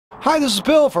Hi, this is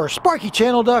Bill for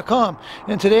SparkyChannel.com,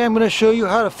 and today I'm going to show you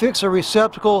how to fix a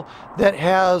receptacle that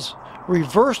has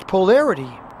reversed polarity.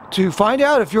 To find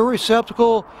out if your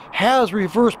receptacle has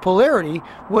reversed polarity,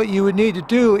 what you would need to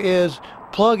do is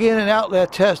plug in an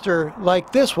outlet tester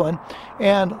like this one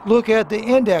and look at the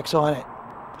index on it.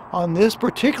 On this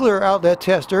particular outlet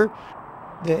tester,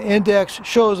 the index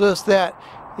shows us that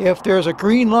if there's a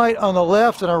green light on the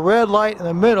left and a red light in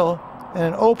the middle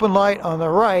and an open light on the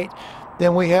right,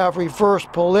 then we have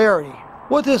reversed polarity.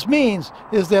 What this means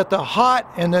is that the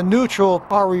hot and the neutral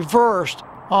are reversed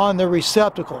on the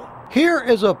receptacle. Here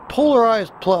is a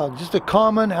polarized plug, just a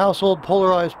common household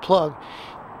polarized plug.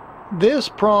 This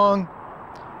prong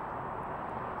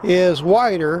is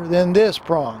wider than this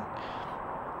prong.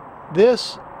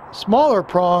 This smaller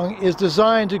prong is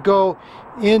designed to go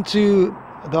into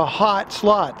the hot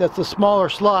slot. That's the smaller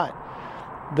slot.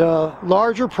 The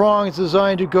larger prong is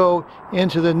designed to go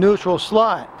into the neutral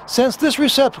slot. Since this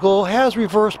receptacle has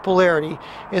reversed polarity,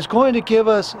 it's going to give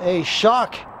us a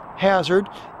shock hazard,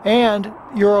 and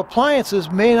your appliances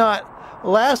may not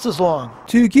last as long.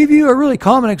 To give you a really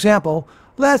common example,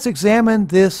 let's examine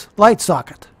this light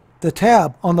socket. The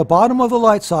tab on the bottom of the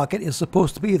light socket is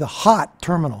supposed to be the hot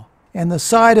terminal, and the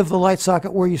side of the light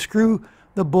socket where you screw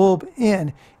the bulb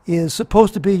in is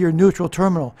supposed to be your neutral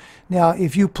terminal. Now,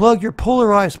 if you plug your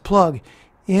polarized plug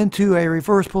into a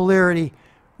reverse polarity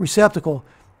receptacle,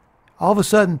 all of a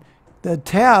sudden the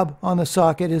tab on the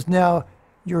socket is now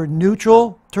your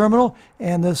neutral terminal,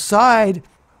 and the side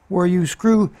where you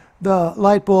screw the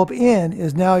light bulb in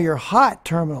is now your hot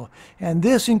terminal, and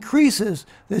this increases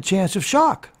the chance of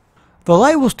shock. The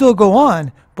light will still go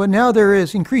on, but now there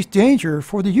is increased danger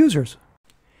for the users.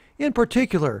 In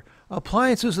particular,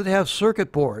 appliances that have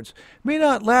circuit boards may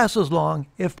not last as long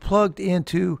if plugged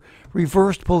into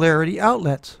reversed polarity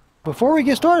outlets. Before we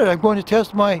get started, I'm going to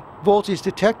test my voltage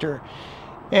detector.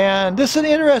 And this is an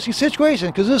interesting situation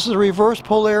because this is a reverse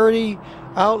polarity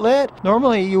outlet.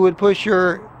 Normally you would push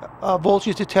your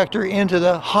voltage detector into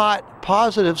the hot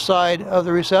positive side of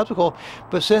the receptacle,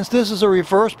 but since this is a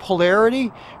reverse polarity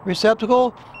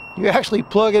receptacle, you actually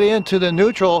plug it into the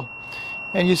neutral,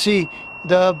 and you see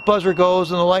the buzzer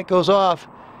goes and the light goes off.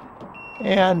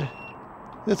 And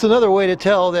that's another way to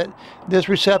tell that this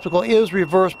receptacle is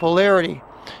reverse polarity.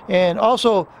 And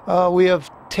also we have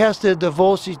tested the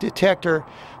voltage detector,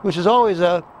 which is always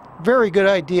a very good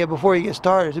idea before you get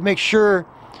started, to make sure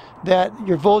that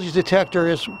your voltage detector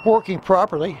is working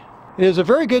properly. It is a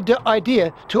very good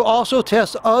idea to also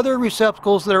test other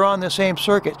receptacles that are on the same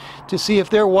circuit to see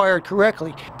if they're wired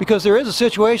correctly, because there is a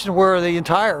situation where the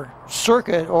entire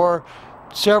circuit or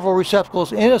several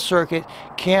receptacles in a circuit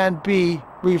can be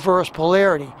reverse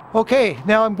polarity. Okay,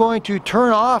 now I'm going to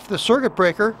turn off the circuit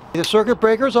breaker. The circuit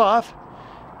breaker is off,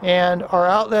 and our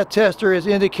outlet tester is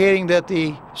indicating that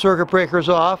the circuit breaker is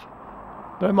off.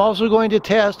 But I'm also going to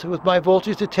test with my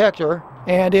voltage detector,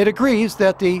 and it agrees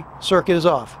that the circuit is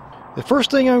off. The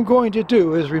first thing I'm going to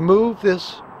do is remove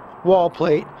this wall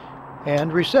plate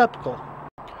and receptacle.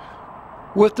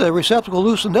 With the receptacle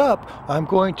loosened up, I'm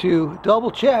going to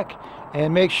double check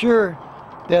and make sure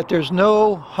that there's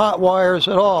no hot wires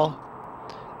at all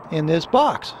in this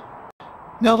box.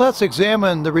 Now let's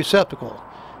examine the receptacle.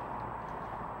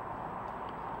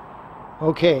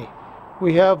 Okay,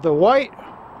 we have the white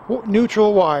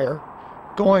neutral wire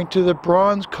going to the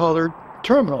bronze colored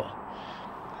terminal.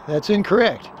 That's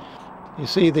incorrect. You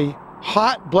see, the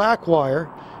hot black wire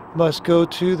must go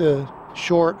to the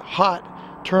short hot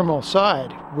terminal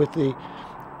side with the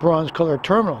bronze colored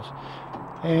terminals.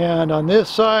 And on this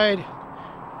side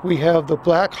we have the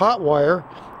black hot wire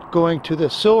going to the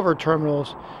silver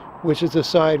terminals, which is the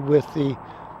side with the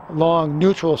long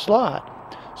neutral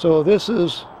slot. So this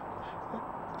is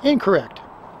incorrect.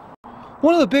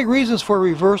 One of the big reasons for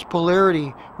reverse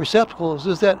polarity receptacles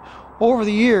is that over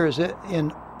the years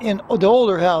in the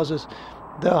older houses,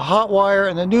 the hot wire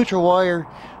and the neutral wire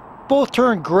both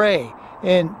turn gray,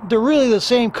 and they're really the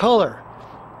same color.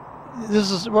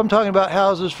 This is, I'm talking about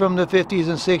houses from the 50s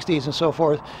and 60s and so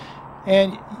forth,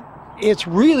 and it's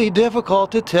really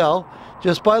difficult to tell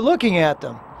just by looking at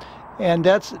them. And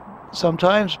that's,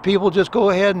 sometimes people just go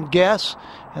ahead and guess,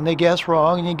 and they guess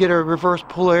wrong, and you get a reverse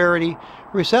polarity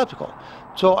receptacle.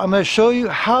 So I'm going to show you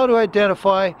how to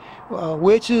identify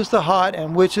which is the hot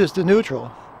and which is the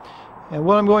neutral. And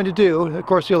what I'm going to do, of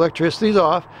course the electricity's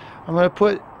off, I'm going to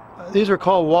put, these are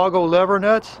called Wago lever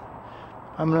nuts.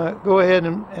 I'm going to go ahead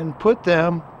and put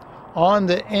them on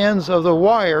the ends of the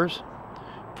wires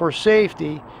for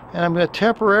safety, and I'm going to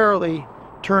temporarily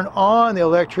turn on the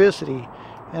electricity,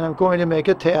 and I'm going to make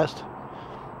a test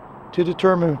to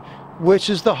determine which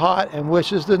is the hot and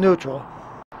which is the neutral.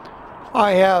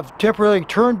 I have temporarily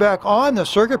turned back on the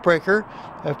circuit breaker.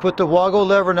 I've put the Wago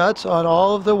lever nuts on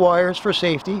all of the wires for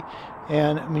safety,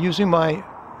 and I'm using my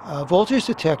voltage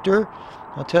detector.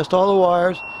 I'll test all the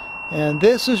wires, and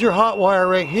this is your hot wire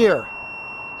right here.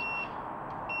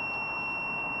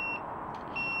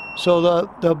 So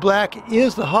the black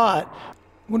is the hot.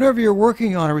 Whenever you're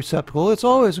working on a receptacle, it's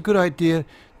always a good idea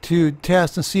to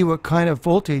test and see what kind of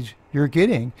voltage you're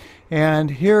getting. And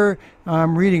here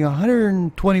I'm reading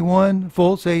 121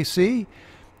 volts AC,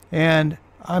 and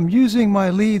I'm using my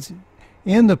leads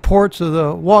in the ports of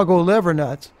the Wago lever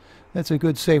nuts. That's a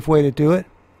good safe way to do it.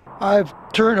 I've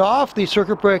turned off the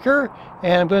circuit breaker,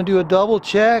 and I'm going to do a double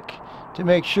check to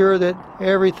make sure that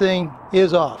everything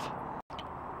is off.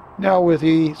 Now with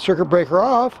the circuit breaker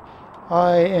off,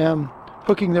 I am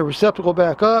hooking the receptacle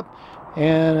back up,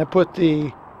 and I put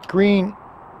the green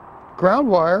ground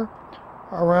wire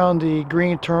around the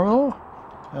green terminal.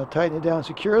 I'll tighten it down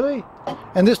securely,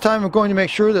 and this time I'm going to make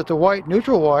sure that the white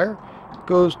neutral wire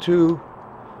goes to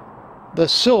the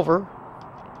silver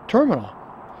terminal,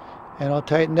 and I'll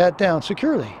tighten that down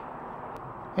securely,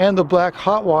 and the black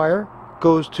hot wire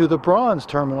goes to the bronze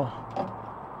terminal,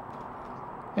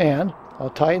 and I'll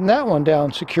tighten that one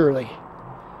down securely.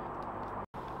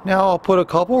 Now I'll put a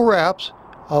couple wraps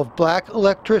of black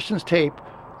electrician's tape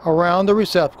around the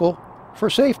receptacle for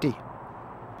safety.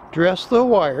 Dress the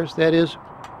wires, that is,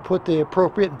 put the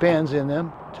appropriate bends in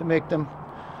them to make them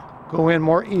go in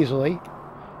more easily.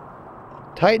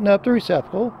 Tighten up the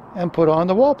receptacle and put on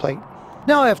the wall plate.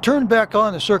 Now I have turned back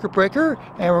on the circuit breaker,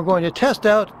 and we're going to test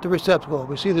out the receptacle.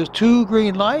 We see there's two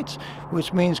green lights,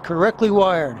 which means correctly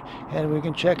wired, and we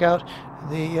can check out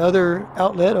the other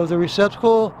outlet of the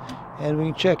receptacle, and we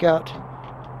can check out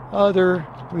other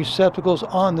receptacles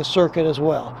on the circuit as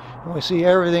well, and we see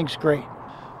everything's great.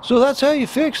 So that's how you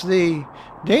fix the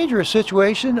dangerous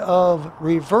situation of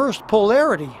reversed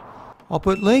polarity. I'll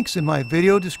put links in my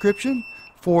video description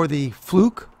for the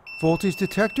Fluke voltage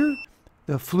detector,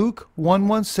 the Fluke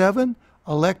 117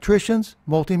 electrician's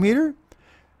multimeter,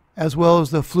 as well as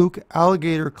the Fluke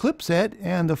alligator clip set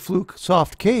and the Fluke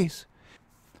soft case.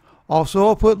 Also,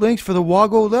 I'll put links for the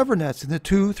Wago lever nuts in the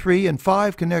 2, 3, and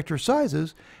 5 connector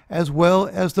sizes, as well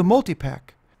as the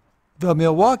multi-pack. The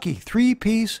Milwaukee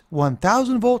 3-piece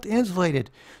 1000 volt insulated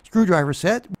screwdriver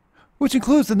set, which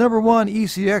includes the #1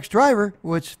 ECX driver,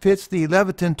 which fits the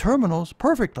Leviton terminals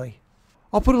perfectly.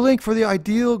 I'll put a link for the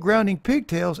Ideal grounding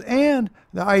pigtails and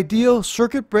the Ideal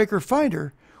circuit breaker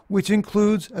finder, which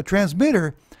includes a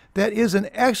transmitter that is an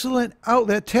excellent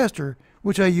outlet tester,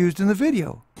 which I used in the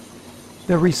video.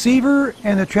 The receiver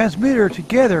and the transmitter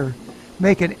together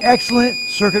make an excellent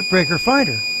circuit breaker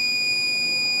finder.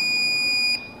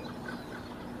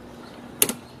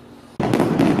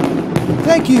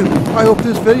 Thank you. I hope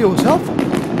this video was helpful.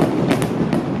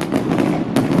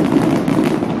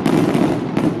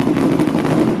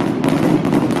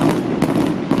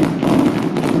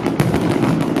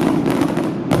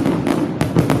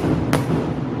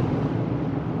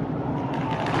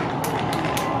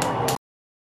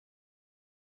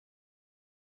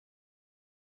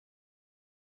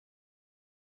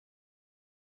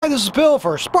 Hi, this is Bill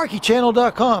for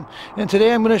SparkyChannel.com, and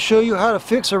today I'm going to show you how to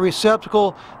fix a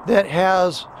receptacle that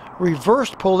has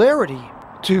reversed polarity.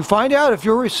 To find out if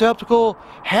your receptacle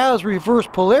has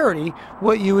reversed polarity,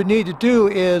 what you would need to do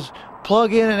is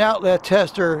plug in an outlet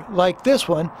tester like this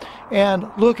one and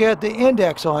look at the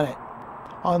index on it.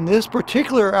 On this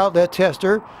particular outlet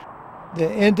tester,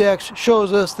 the index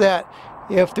shows us that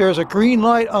if there's a green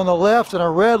light on the left and a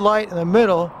red light in the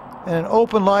middle and an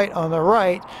open light on the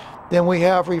right, then we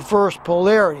have reversed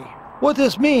polarity. What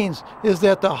this means is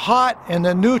that the hot and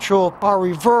the neutral are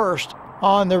reversed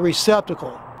on the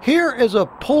receptacle. Here is a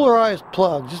polarized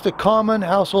plug, just a common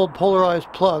household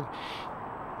polarized plug.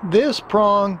 This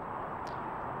prong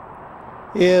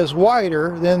is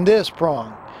wider than this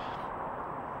prong.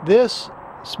 This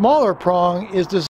smaller prong is designed